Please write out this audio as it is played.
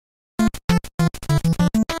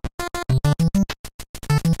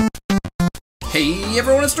Hey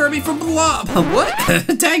everyone, it's Darby from Blob. What?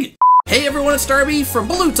 Dang it. Hey everyone, it's Darby from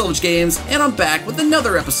Blue Tillage Games, and I'm back with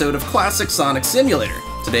another episode of Classic Sonic Simulator.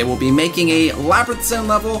 Today we'll be making a Labyrinth Zone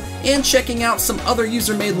level and checking out some other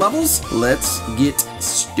user-made levels. Let's get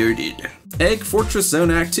started. Egg Fortress Zone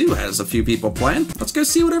Act 2 has a few people playing. Let's go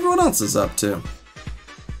see what everyone else is up to.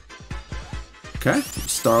 Okay,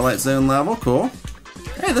 Starlight Zone level, cool.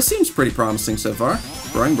 Hey, this seems pretty promising so far.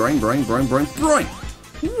 Broing, broing, broing, broing, broing, broing.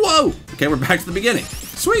 Whoa! Okay, we're back to the beginning.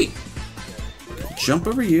 Sweet! Jump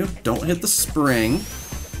over you, don't hit the spring.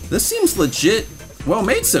 This seems legit well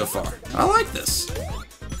made so far. I like this.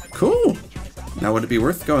 Cool. Now would it be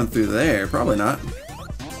worth going through there? Probably not.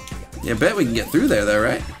 Yeah, I bet we can get through there though,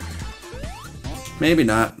 right? Maybe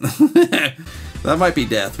not. That might be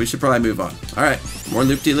death. We should probably move on. Alright, more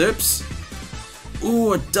loop-de-loops.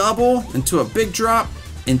 Ooh, a double into a big drop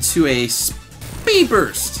into a speed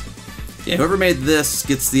burst. Yeah, whoever made this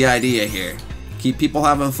gets the idea here. Keep people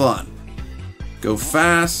having fun. Go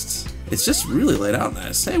fast. It's just really laid out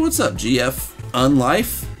nice. Hey, what's up, GF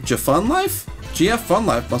Unlife? GF Unlife? GF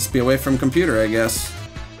Funlife must be away from computer, I guess.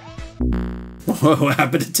 Whoa, what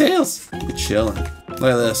happened to Tails? You're chilling. Look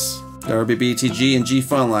at this. Darby BTG and G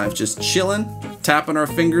Funlife just chilling, tapping our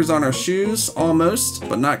fingers on our shoes, almost,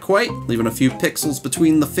 but not quite. Leaving a few pixels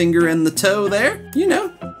between the finger and the toe there. You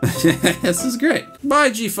know. This is great. Bye,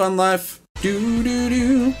 G Funlife. Doo doo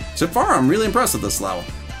doo. So far, I'm really impressed with this level.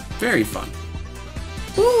 Very fun.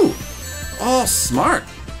 Ooh. Oh, smart.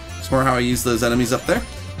 Smart how I use those enemies up there.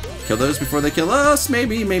 Kill those before they kill us.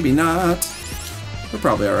 Maybe, maybe not. We're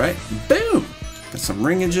probably alright. Boom. Got some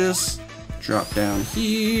ringages. Drop down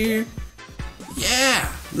here.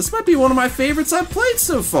 Yeah. This might be one of my favorites I've played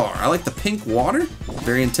so far. I like the pink water.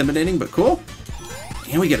 Very intimidating, but cool.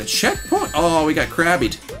 And we get a checkpoint. Oh, we got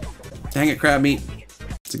crabbied. Dang it, crab meat.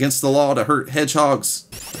 It's against the law to hurt hedgehogs.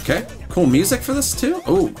 Okay. Cool music for this too.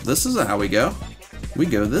 Oh, this isn't how we go. We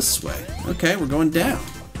go this way. Okay, we're going down.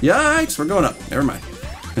 Yikes, we're going up. Never mind.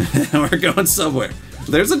 We're going somewhere.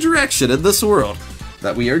 There's a direction in this world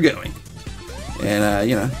that we are going. And,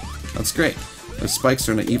 you know, that's great. Those spikes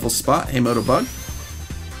are in an evil spot. Hey, Motobug.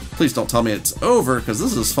 Please don't tell me it's over, because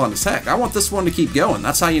this is fun as heck. I want this one to keep going.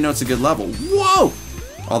 That's how you know it's a good level. Whoa!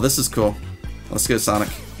 Oh, this is cool. Let's go, Sonic.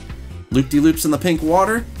 Loop-de-loops in the pink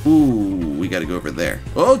water. Ooh, we gotta go over there.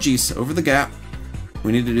 Oh, jeez, over the gap.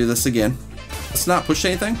 We need to do this again. Let's not push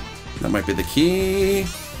anything. That might be the key.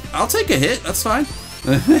 I'll take a hit, that's fine.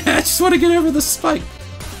 I just want to get over the spike.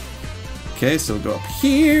 Okay, so we'll go up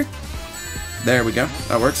here. There we go.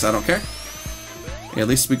 That works, I don't care. Yeah, at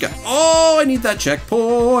least we got... Oh, I need that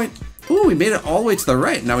checkpoint. Ooh, we made it all the way to the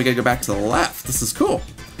right. Now we gotta go back to the left. This is cool.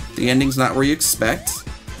 The ending's not where you expect.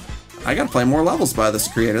 I gotta play more levels by this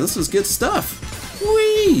creator. This is good stuff.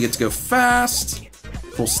 Whee! You get to go fast.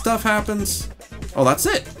 Cool stuff happens. Oh, that's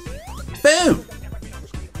it. Boom!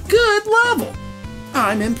 Good level!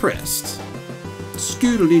 I'm impressed.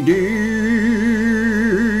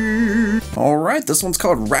 Scoodly-doo! Alright, this one's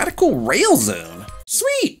called Radical Rail Zone.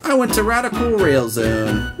 Sweet! I went to Radical Rail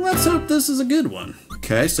Zone. Let's hope this is a good one.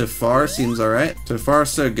 Okay, so far seems alright. So far,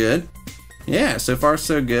 so good. Yeah, so far,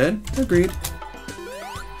 so good. Agreed.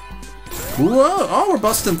 Whoa! Oh, we're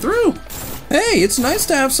busting through! Hey, it's nice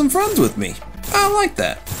to have some friends with me. I like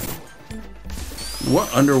that. What,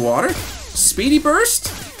 underwater? Speedy burst?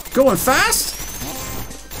 Going fast?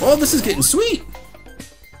 Oh, this is getting sweet.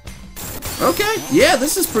 Okay, yeah,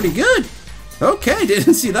 this is pretty good. Okay,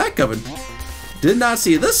 didn't see that coming. Did not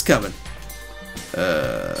see this coming.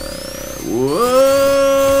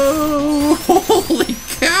 Whoa! Holy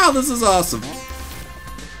cow, this is awesome.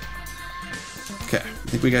 Okay, I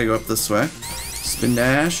think we gotta go up this way. Spin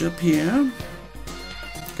dash up here.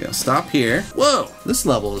 Okay, I'll stop here. Whoa, this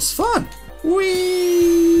level is fun.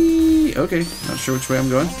 Whee! Okay, not sure which way I'm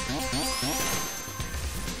going.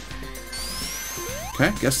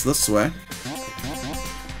 Okay, guess this way.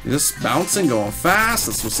 Just bouncing, going fast.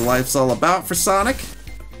 That's what life's all about for Sonic.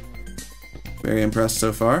 Very impressed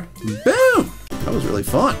so far. Boom! That was really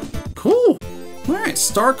fun. Cool. Alright,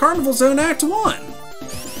 Star Carnival Zone Act 1.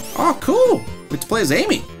 Oh, cool. We get to play as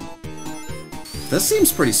Amy. This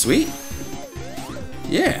seems pretty sweet.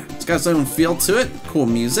 Yeah, it's got its own feel to it. Cool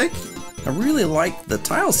music. I really like the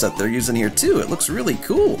tile set they're using here too. It looks really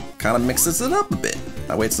cool. Kind of mixes it up a bit.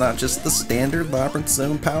 That way it's not just the standard Labyrinth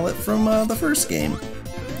Zone palette from the first game.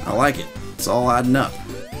 I like it. It's all adding up.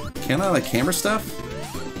 Can I like hammer stuff?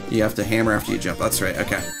 You have to hammer after you jump. That's right.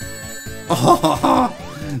 Okay. Oh,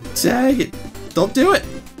 dang it. Don't do it.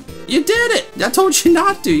 You did it. I told you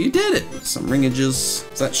not to. You did it. Some ringages.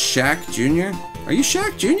 Is that Shaq Jr.? Are you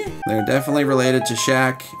Shaq Jr.? They're definitely related to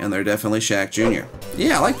Shaq, and they're definitely Shaq Jr.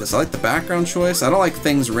 Yeah, I like this. I like the background choice. I don't like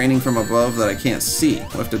things raining from above that I can't see.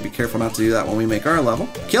 We'll have to be careful not to do that when we make our level.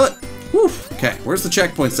 Kill it! Whew. Okay, where's the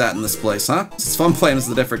checkpoints at in this place, huh? It's fun playing as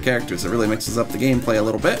the different characters. It really mixes up the gameplay a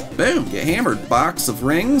little bit. Boom! Get hammered. Box of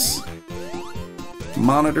rings.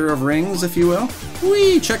 Monitor of rings, if you will.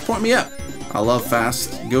 Whee! Checkpoint me up. I love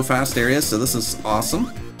go fast areas, so this is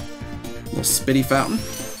awesome. Little spitty fountain.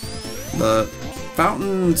 The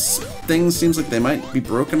fountain thing seems like they might be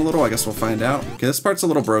broken a little. I guess we'll find out. Okay, this part's a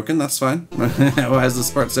little broken. That's fine. Why is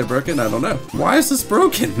this part so broken? I don't know. Why is this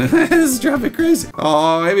broken? This is driving me crazy.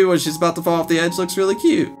 Oh, maybe when she's about to fall off the edge looks really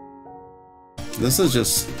cute. This is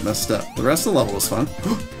just messed up. The rest of the level was fun.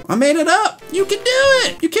 I made it up! You can do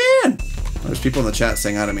it! You can! There's people in the chat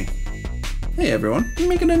saying hi to me. Hey everyone, I'm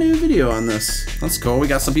making a new video on this. That's cool, we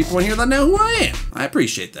got some people in here that know who I am. I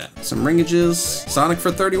appreciate that. Some ringages. Sonic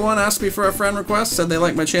for 31 asked me for a friend request, said they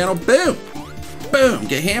like my channel. Boom! Boom!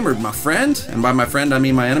 Get hammered, my friend. And by my friend, I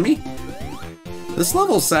mean my enemy. This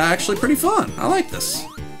level's actually pretty fun. I like this.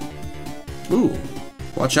 Ooh.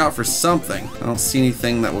 Watch out for something. I don't see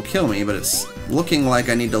anything that will kill me, but it's looking like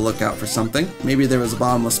I need to look out for something. Maybe there was a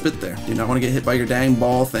bottomless pit there. Do you not want to get hit by your dang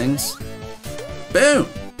ball things? Boom!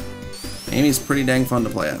 Amy's pretty dang fun to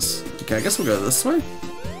play as. Okay, I guess we'll go this way.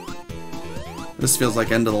 This feels like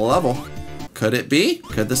end of the level. Could it be?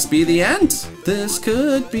 Could this be the end? This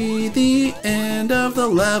could be the end of the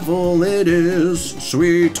level. It is.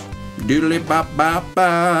 Sweet. Doodly bop bop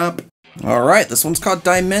bop. Alright, this one's called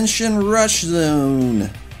Dimension Rush Zone.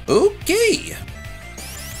 Okay.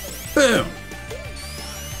 Boom.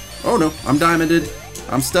 Oh no, I'm diamonded.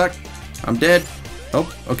 I'm stuck. I'm dead.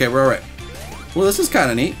 Oh, okay, we're alright. Well, this is kind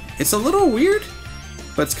of neat. It's a little weird,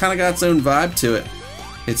 but it's kind of got its own vibe to it.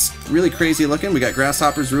 It's really crazy looking. We got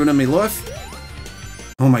grasshoppers ruining my life.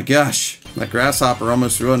 Oh my gosh, that grasshopper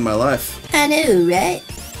almost ruined my life. I know, right?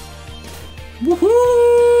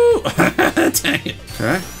 Woohoo! Dang it.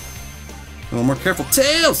 Okay. A little more careful.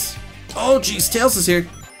 Tails! Oh geez, Tails is here.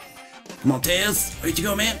 Come on, Tails. Where'd you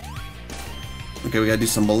go, man? Okay, we gotta do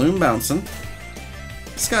some balloon bouncing.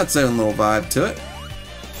 It's got its own little vibe to it.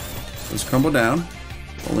 Let's crumble down.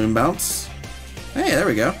 Balloon bounce. Hey, there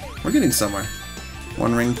we go. We're getting somewhere.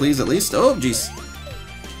 One ring, please, at least. Oh, jeez.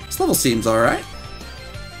 This level seems alright.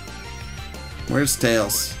 Where's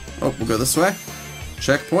Tails? Oh, we'll go this way.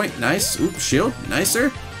 Checkpoint. Nice. Oop, shield.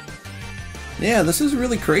 Nicer. Yeah, this is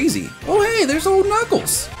really crazy. Oh, hey, there's old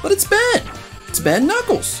Knuckles. But it's Ben. It's Ben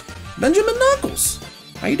Knuckles. Benjamin Knuckles.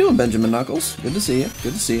 How you doing, Benjamin Knuckles? Good to see you.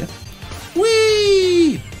 Good to see you.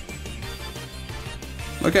 Whee!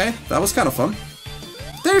 Okay, that was kind of fun.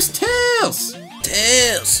 There's Tails!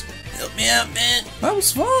 Tails! Help me out, man. That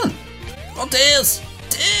was fun. Oh, Tails!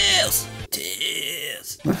 Tails!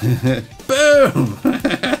 Tails! Boom!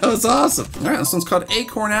 That was awesome. Alright, this one's called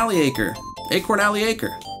Acorn Acre. Acorn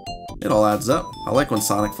Acre. It all adds up. I like when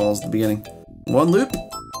Sonic falls at the beginning. 1 loop.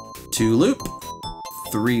 2 loop.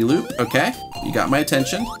 3 loop. Okay, you got my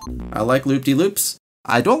attention. I like loop-de-loops.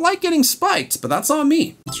 I don't like getting spiked, but that's on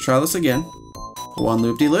me. Let's try this again. 1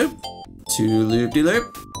 loop-de-loop. 2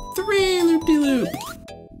 loop-de-loop. 3 loop-de-loop.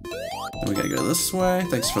 Then we gotta go this way.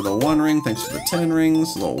 Thanks for the 1 ring. Thanks for the 10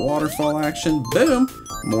 rings. A little waterfall action. Boom.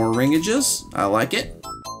 More ringages. I like it.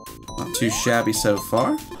 Not too shabby so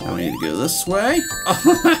far. Now we need to go this way.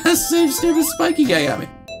 Oh, same stupid spiky guy got me.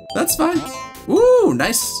 That's fine. Woo,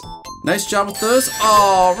 nice. Nice job with those.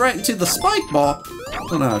 Oh, right into the spike ball.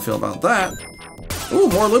 Don't know how I feel about that. Ooh,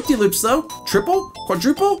 more loop-de-loops though. Triple,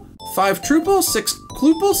 quadruple, 5 triple, 6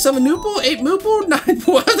 cluple, 7 noople, 8 moople, 9.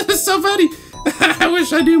 What? That's so funny. I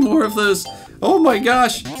wish I knew more of those. Oh my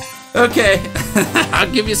gosh. Okay, I'll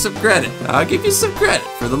give you some credit. I'll give you some credit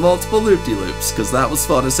for the multiple loop-de-loops, because that was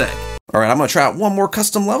fun as heck. Alright, I'm going to try out one more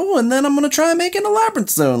custom level, and then I'm going to try making a Labyrinth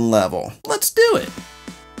Zone level. Let's do it.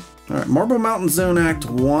 Alright, Marble Mountain Zone Act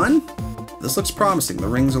 1. This looks promising. The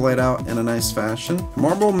rings are laid out in a nice fashion.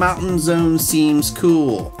 Marble Mountain Zone seems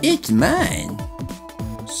cool. It's mine.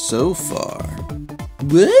 So far.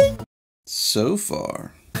 What? So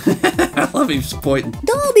far. I love him pointing.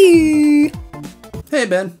 Darby! Hey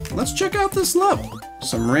Ben, let's check out this level.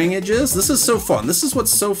 Some ringages. This is so fun. This is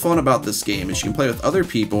what's so fun about this game, is you can play with other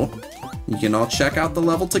people. You can all check out the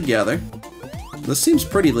level together. This seems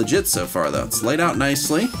pretty legit so far though. It's laid out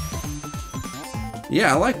nicely.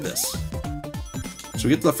 Yeah, I like this. So we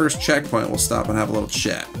get to the first checkpoint, we'll stop and have a little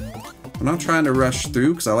chat. I'm not trying to rush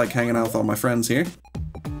through because I like hanging out with all my friends here.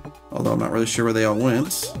 Although I'm not really sure where they all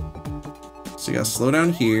went. So you gotta slow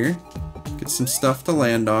down here. Get some stuff to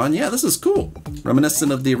land on. Yeah, this is cool.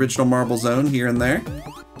 Reminiscent of the original Marble Zone here and there.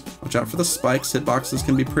 I'll Watch out for the spikes. Hitboxes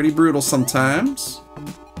can be pretty brutal sometimes.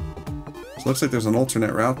 So looks like there's an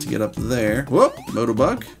alternate route to get up there. Whoop!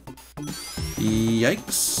 Motobug.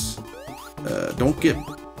 Yikes. Don't get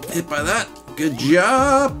hit by that. Good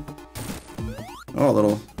job! Oh, a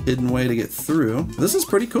little hidden way to get through. This is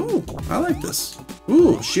pretty cool. I like this.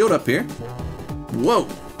 Ooh, shield up here. Whoa!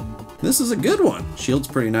 This is a good one. Shield's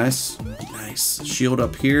pretty nice. Nice. Shield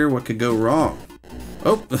up here. What could go wrong?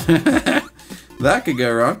 Oh! That could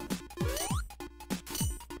go wrong.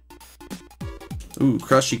 Ooh,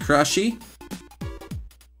 crushy crushy.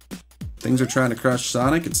 Things are trying to crush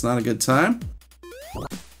Sonic. It's not a good time.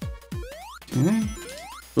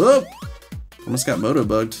 Whoop! Almost got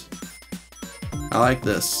motobugged. I like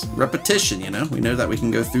this. Repetition, you know? We know that we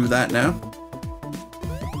can go through that now.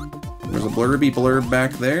 There's a blurby blurb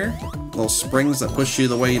back there. Little springs that push you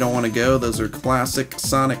the way you don't want to go. Those are classic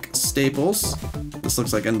Sonic staples. This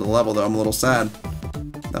looks like end of the level, though. I'm a little sad.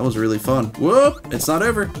 That was really fun. Whoop! It's not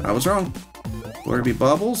over. I was wrong. Blurby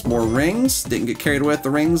bubbles. More rings. Didn't get carried away with the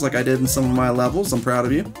rings like I did in some of my levels. I'm proud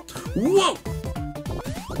of you. Whoa!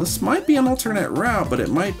 This might be an alternate route, but it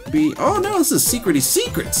might be... Oh no, this is Secrety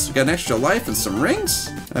Secrets! We got an extra life and some rings.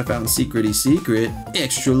 I found Secrety Secret.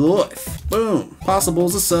 Extra life. Boom.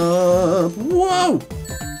 Possible's a sub. Whoa!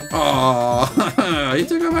 Aww, he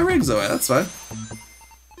took out my rings away. That's fine.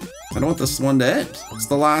 I don't want this one to end. It's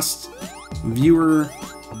the last viewer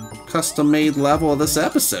custom-made level of this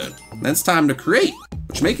episode. Then it's time to create,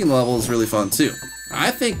 which making the level is really fun too. I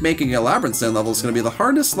think making a Labyrinth zone level is going to be the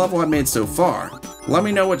hardest level I've made so far. Let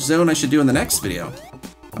me know which zone I should do in the next video.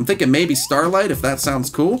 I'm thinking maybe Starlight, if that sounds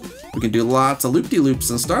cool. We can do lots of loop-de-loops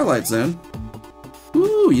in Starlight Zone.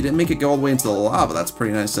 Ooh, you didn't make it go all the way into the lava. That's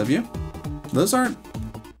pretty nice of you. Those aren't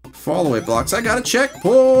fall-away blocks. I got a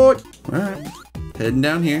checkpoint! Alright, heading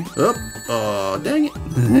down here. Oh, dang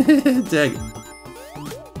it. Dang it.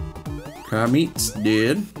 Crab meat's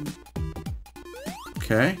dead.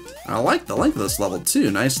 Okay. I like the length of this level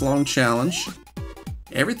too. Nice long challenge.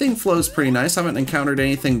 Everything flows pretty nice. Haven't encountered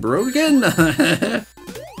anything broken.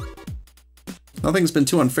 Nothing's been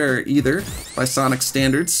too unfair either by Sonic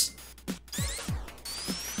standards.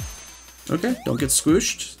 Okay, don't get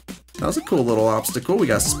squished. That was a cool little obstacle. We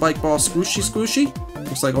got Spike Ball Squishy Squishy.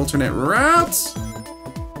 Looks like alternate routes.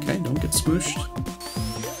 Okay, don't get squished.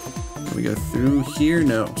 Can we go through here?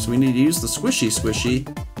 No. So we need to use the Squishy Squishy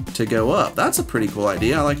to go up. That's a pretty cool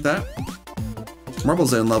idea. I like that. Marble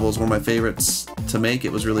Zone level is one of my favorites to make.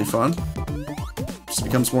 It was really fun. Just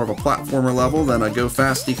becomes more of a platformer level than a go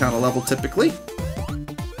fasty kind of level typically.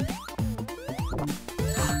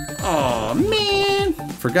 Oh man!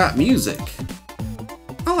 Forgot music.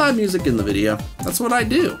 I'll add music in the video. That's what I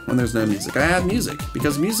do when there's no music. I add music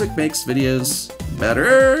because music makes videos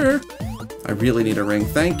better. I really need a ring.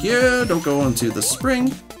 Thank you. Don't go into the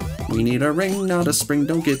spring. We need a ring, not a spring.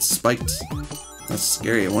 Don't get spiked. That's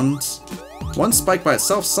scary. One spike by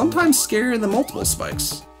itself, sometimes scarier than multiple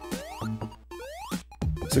spikes.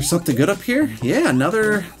 Is there something good up here? Yeah,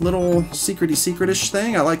 another little secretish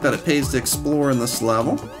thing. I like that it pays to explore in this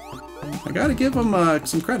level. I gotta give them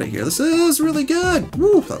some credit here. This is really good.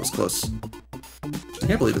 Woo, that was close. I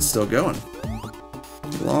can't believe it's still going.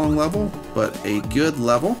 Long level, but a good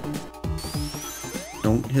level.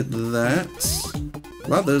 Don't hit that.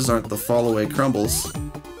 Glad those aren't the fall away crumbles.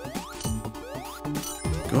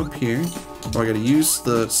 Go up here. Oh, I gotta use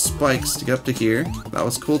the spikes to get up to here. That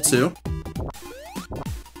was cool too.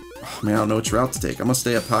 Oh man, I don't know which route to take. I'm gonna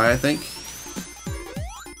stay up high, I think.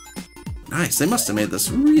 Nice, they must have made this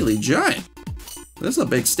really giant. This is a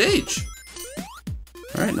big stage.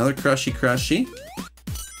 Alright, another crushy.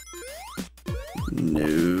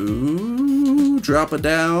 No, drop it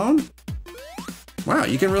down. Wow,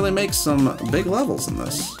 you can really make some big levels in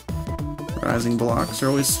this. Rising blocks are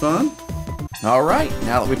always fun. Alright,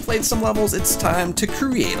 now that we've played some levels, it's time to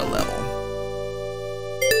create a level.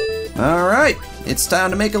 Alright, it's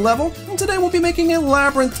time to make a level, and today we'll be making a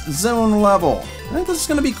Labyrinth Zone level. I think this is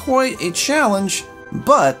going to be quite a challenge,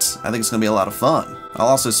 but I think it's going to be a lot of fun. I'll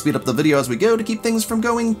also speed up the video as we go to keep things from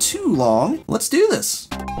going too long. Let's do this!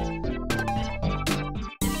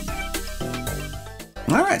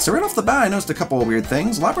 Alright, so right off the bat I noticed a couple of weird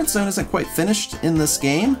things. Labyrinth Zone isn't quite finished in this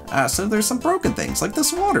game, so there's some broken things, like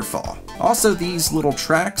this waterfall. Also, these little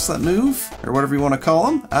tracks that move, or whatever you want to call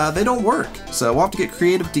them, they don't work. So we'll have to get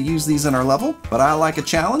creative to use these in our level, but I like a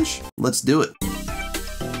challenge. Let's do it.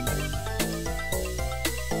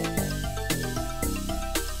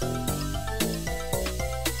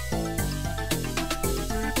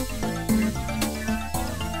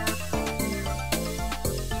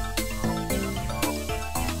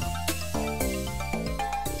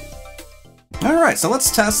 Alright, so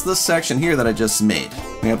let's test this section here that I just made.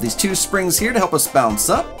 We have these 2 springs here to help us bounce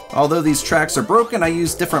up. Although these tracks are broken, I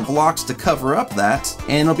used different blocks to cover up that,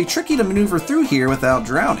 and it'll be tricky to maneuver through here without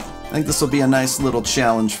drowning. I think this will be a nice little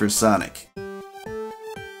challenge for Sonic.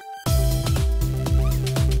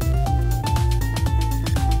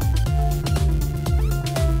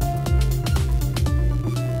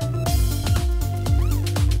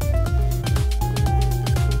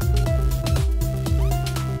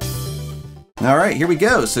 Alright, here we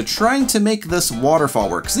go. So trying to make this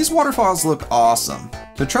waterfall work, because these waterfalls look awesome.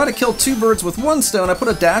 To try to kill 2 birds with 1 stone, I put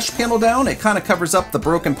a dash panel down. It kind of covers up the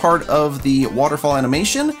broken part of the waterfall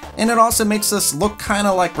animation, and it also makes us look kind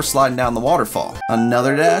of like we're sliding down the waterfall.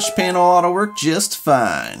 Another dash panel ought to work just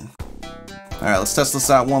fine. Alright, let's test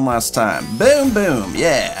this out one last time. Boom, boom,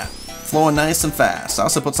 yeah! Flowing nice and fast. I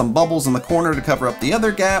also put some bubbles in the corner to cover up the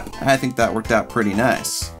other gap. I think that worked out pretty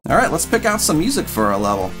nice. Alright, let's pick out some music for our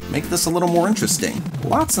level. Make this a little more interesting.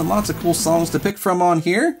 Lots and lots of cool songs to pick from on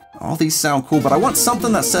here. All these sound cool, but I want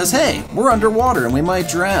something that says, hey, we're underwater and we might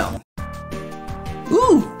drown.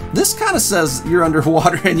 Ooh, this kind of says you're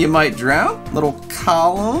underwater and you might drown. Little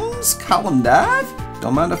columns, column dive?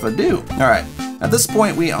 Don't mind if I do. Alright, at this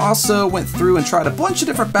point we also went through and tried a bunch of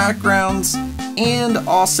different backgrounds and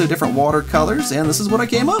also different watercolors, and this is what I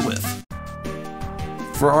came up with.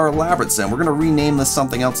 For our Labyrinth zone, we're going to rename this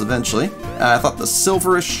something else eventually. I thought the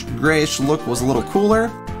silverish, grayish look was a little cooler,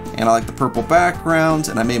 and I like the purple background,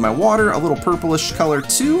 and I made my water a little purplish color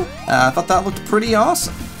too. I thought that looked pretty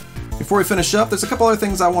awesome. Before we finish up, there's a couple other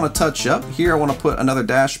things I want to touch up. Here I want to put another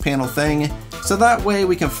dash panel thing, so that way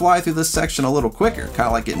we can fly through this section a little quicker, kind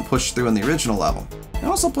of like getting pushed through in the original level. I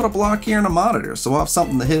also put a block here and a monitor, so we'll have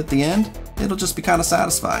something to hit at the end. It'll just be kind of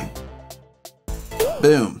satisfying.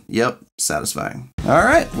 Boom. Yep, satisfying.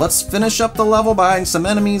 Alright, let's finish up the level by adding some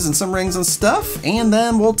enemies and some rings and stuff, and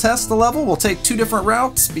then we'll test the level. We'll take 2 different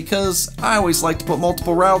routes, because I always like to put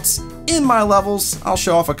multiple routes in my levels. I'll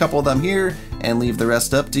show off a couple of them here, and leave the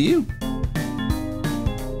rest up to you.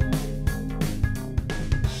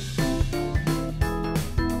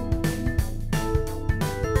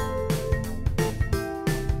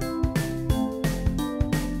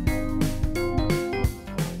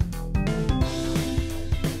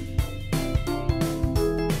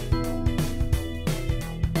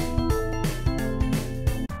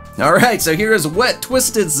 Alright, so here is Wet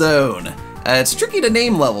Twisted Zone. It's tricky to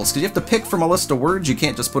name levels because you have to pick from a list of words. You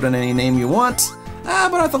can't just put in any name you want.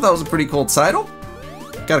 But I thought that was a pretty cool title.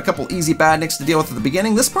 Got a couple easy badniks to deal with at the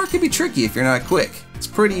beginning. This part can be tricky if you're not quick. It's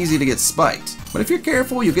pretty easy to get spiked. But if you're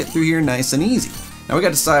careful, you'll get through here nice and easy. Now we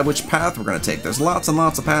gotta decide which path we're gonna take. There's lots and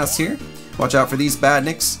lots of paths here. Watch out for these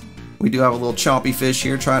badniks. We do have a little chompy fish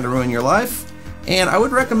here trying to ruin your life. And I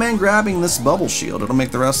would recommend grabbing this bubble shield. It'll make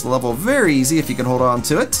the rest of the level very easy if you can hold on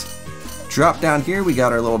to it. Drop down here, we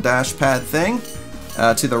got our little dash pad thing.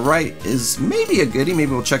 To the right is maybe a goodie,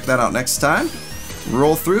 maybe we'll check that out next time.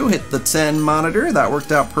 Roll through, hit the 10 monitor, that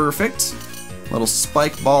worked out perfect. Little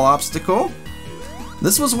spike ball obstacle.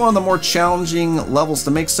 This was one of the more challenging levels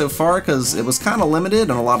to make so far because it was kind of limited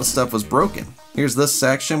and a lot of stuff was broken. Here's this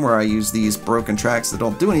section where I use these broken tracks that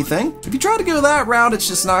don't do anything. If you try to go that route, it's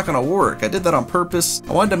just not going to work. I did that on purpose.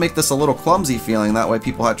 I wanted to make this a little clumsy feeling, that way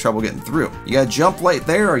people had trouble getting through. You gotta jump right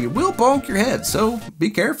there or you will bonk your head, so be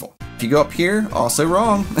careful. If you go up here, also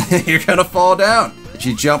wrong. You're gonna fall down. If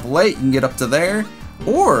you jump late, you can get up to there.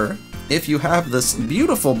 Or, if you have this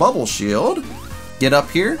beautiful bubble shield, get up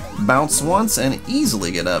here, bounce once, and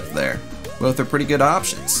easily get up there. Both are pretty good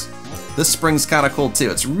options. This spring's kind of cool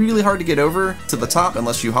too. It's really hard to get over to the top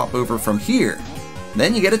unless you hop over from here.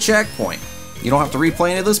 Then you get a checkpoint. You don't have to replay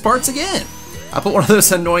any of those parts again. I put one of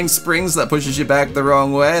those annoying springs that pushes you back the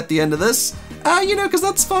wrong way at the end of this. You know, because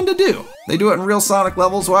that's fun to do. They do it in real Sonic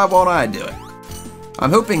levels, why won't I do it?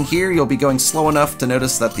 I'm hoping here you'll be going slow enough to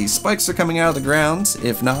notice that these spikes are coming out of the ground.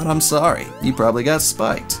 If not, I'm sorry. You probably got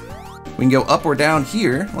spiked. We can go up or down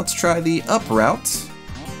here. Let's try the up route.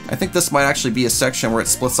 I think this might actually be a section where it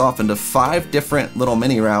splits off into 5 different little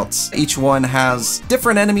mini routes. Each one has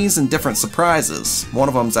different enemies and different surprises. One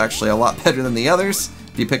of them's actually a lot better than the others,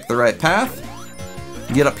 if you pick the right path.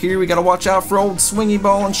 Get up here, we gotta watch out for old Swingy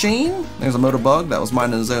Ball and Chain. There's a Motobug that was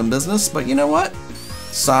minding his own business, but you know what?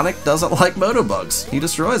 Sonic doesn't like Motobugs. He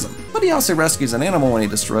destroys them. But he also rescues an animal when he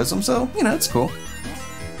destroys them, so, you know, it's cool.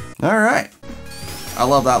 Alright. I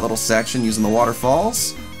love that little section using the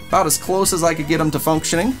waterfalls. About as close as I could get them to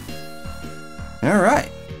functioning.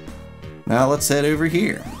 Alright. Now let's head over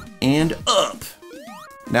here. And up.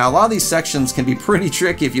 Now a lot of these sections can be pretty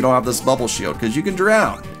tricky if you don't have this bubble shield, because you can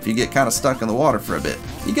drown if you get kind of stuck in the water for a bit.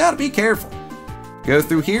 You gotta be careful. Go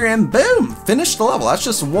through here and boom, finish the level. That's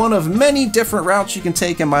just one of many different routes you can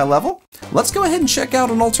take in my level. Let's go ahead and check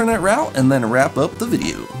out an alternate route and then wrap up the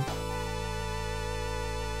video.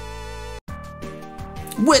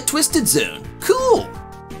 Wet Twisted Zone. Cool.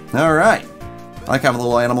 All right. I like having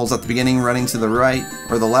little animals at the beginning running to the right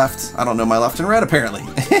or the left. I don't know my left and right apparently.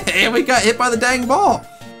 And we got hit by the dang ball.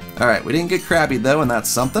 All right, we didn't get crabby though, and that's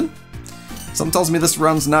something. Something tells me this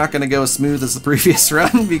run's not going to go as smooth as the previous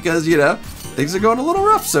run because, you know, things are going a little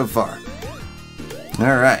rough so far.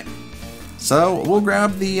 All right. So we'll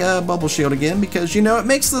grab the bubble shield again because, you know, it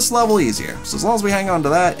makes this level easier. So as long as we hang on to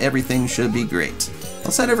that, everything should be great.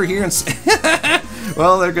 Let's head over here and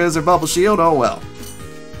well, there goes our bubble shield. Oh well.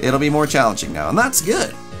 It'll be more challenging now, and that's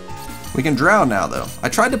good. We can drown now, though. I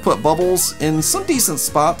tried to put bubbles in some decent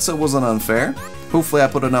spots so it wasn't unfair. Hopefully I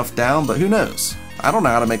put enough down, but who knows? I don't know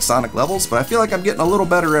how to make Sonic levels, but I feel like I'm getting a little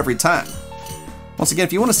better every time. Once again,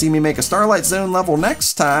 if you want to see me make a Starlight Zone level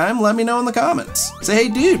next time, let me know in the comments. Say, hey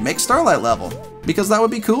dude, make Starlight level, because that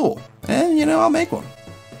would be cool. And, you know, I'll make one.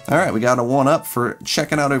 Alright, we got a 1-up for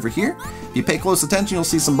checking out over here. If you pay close attention, you'll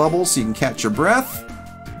see some bubbles so you can catch your breath.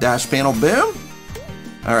 Dash panel, boom.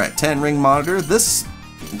 Alright, 10 ring monitor. This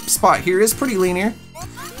spot here is pretty linear,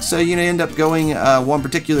 so you end up going one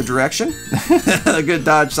particular direction. A good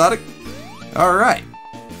dodge, Sonic. Alright,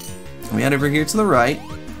 we head over here to the right.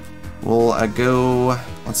 We'll go,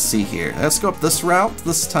 let's see here. Let's go up this route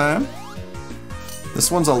this time.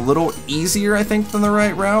 This one's a little easier, I think, than the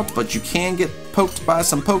right route, but you can get poked by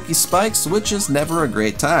some pokey spikes, which is never a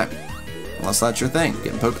great time. Unless that's your thing,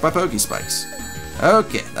 getting poked by pokey spikes.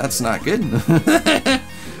 Okay, that's not good.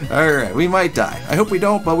 Alright, we might die. I hope we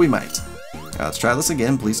don't, but we might. Let's try this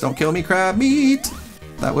again. Please don't kill me, crab meat.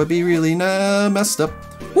 That would be really messed up.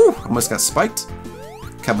 Woo! Almost got spiked.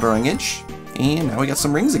 Covering inch. And now we got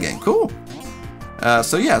some rings again. Cool.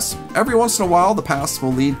 So yes, every once in a while the paths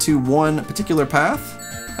will lead to one particular path.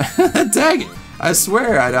 Dang it! I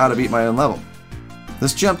swear I know how to beat my own level.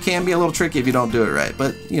 This jump can be a little tricky if you don't do it right,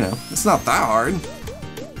 but you know, it's not that hard.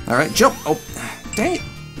 Alright, jump! Oh, dang it.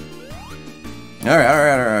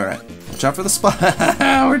 Alright. Watch out for the spot.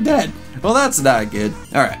 We're dead. Well, that's not good.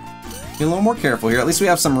 Alright. Be a little more careful here. At least we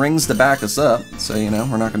have some rings to back us up, so you know,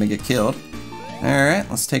 we're not going to get killed. Alright,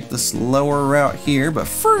 let's take this lower route here, but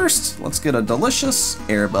first, let's get a delicious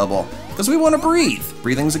air bubble, because we want to breathe.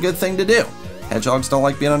 Breathing's a good thing to do. Hedgehogs don't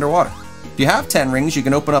like being underwater. If you have 10 rings, you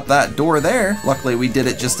can open up that door there. Luckily, we did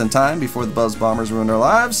it just in time before the Buzz Bombers ruined our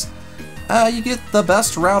lives. You get the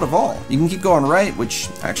best route of all. You can keep going right, which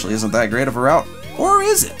actually isn't that great of a route. Or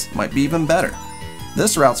is it? Might be even better.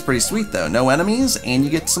 This route's pretty sweet though. No enemies, and you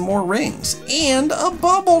get some more rings. And a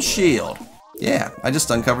bubble shield. Yeah, I just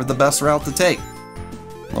uncovered the best route to take.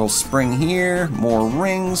 Little spring here, more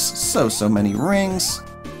rings, so many rings.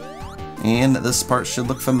 And this part should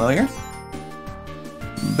look familiar.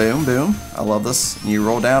 Boom, boom. I love this. You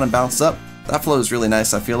roll down and bounce up. That flows really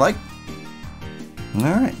nice, I feel like.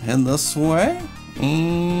 Alright, head this way.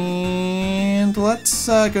 And let's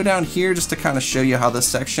go down here just to kind of show you how this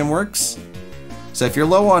section works. So if you're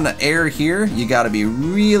low on air here, you got to be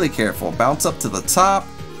really careful. Bounce up to the top,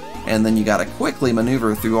 and then you got to quickly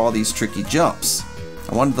maneuver through all these tricky jumps.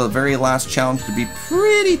 I wanted the very last challenge to be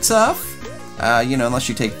pretty tough. You know, unless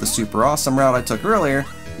you take the super awesome route I took earlier,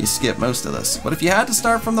 you skip most of this. But if you had to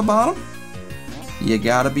start from the bottom, you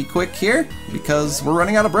gotta be quick here because we're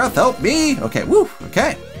running out of breath. Help me! Okay, woo,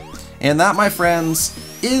 okay. And that, my friends,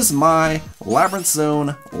 is my Labyrinth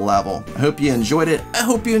Zone level. I hope you enjoyed it. I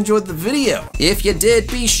hope you enjoyed the video. If you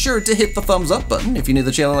did, be sure to hit the thumbs up button. If you're new to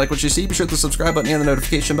the channel and like what you see, be sure to the subscribe button and the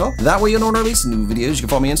notification bell. That way you don't release new videos. You can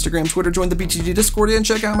follow me on Instagram, Twitter, join the BTG Discord, and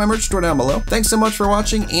check out my merch store down below. Thanks so much for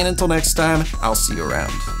watching, and until next time, I'll see you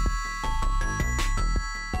around.